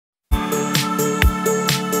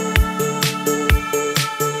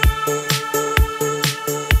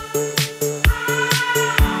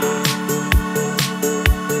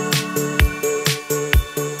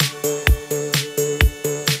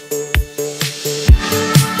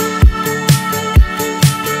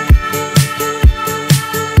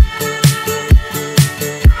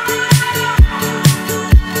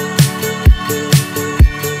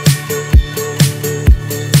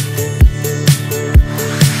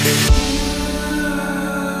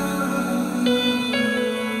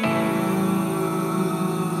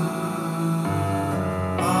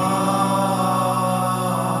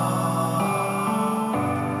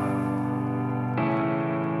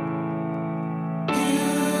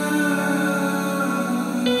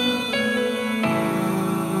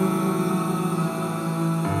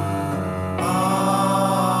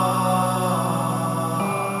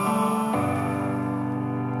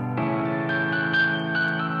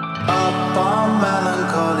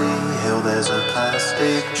melancholy hill there's a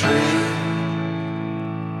plastic tree.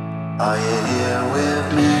 Are you here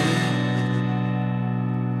with me?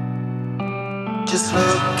 Just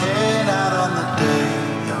looking out on the day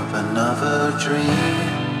of another dream,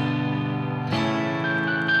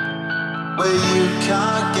 where you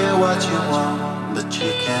can't get what you want, but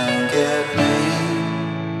you can get me.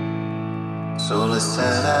 So let's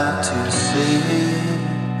set out to see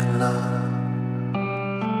love,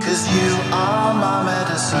 'cause you are my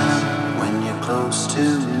medicine when you're close to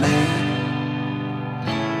me.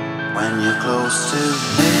 When you're close to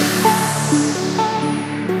me.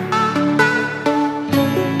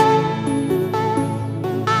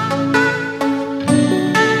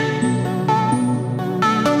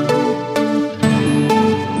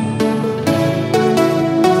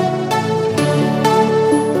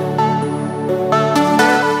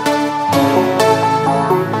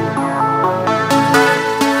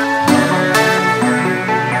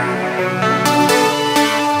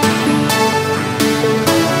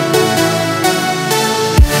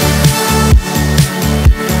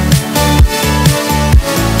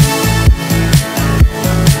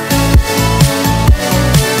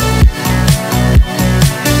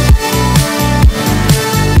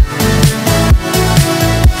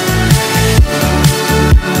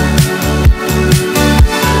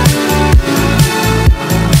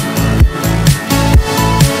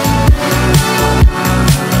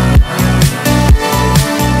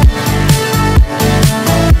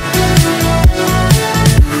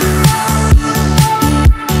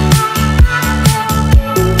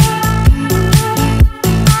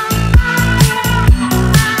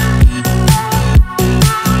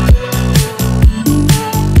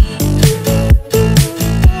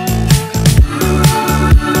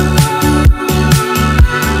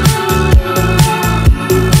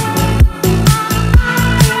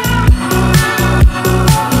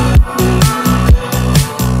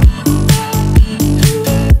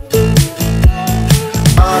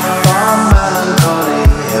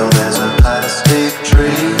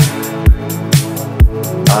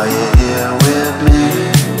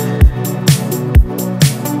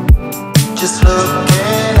 Just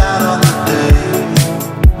looking out on the day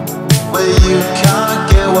where you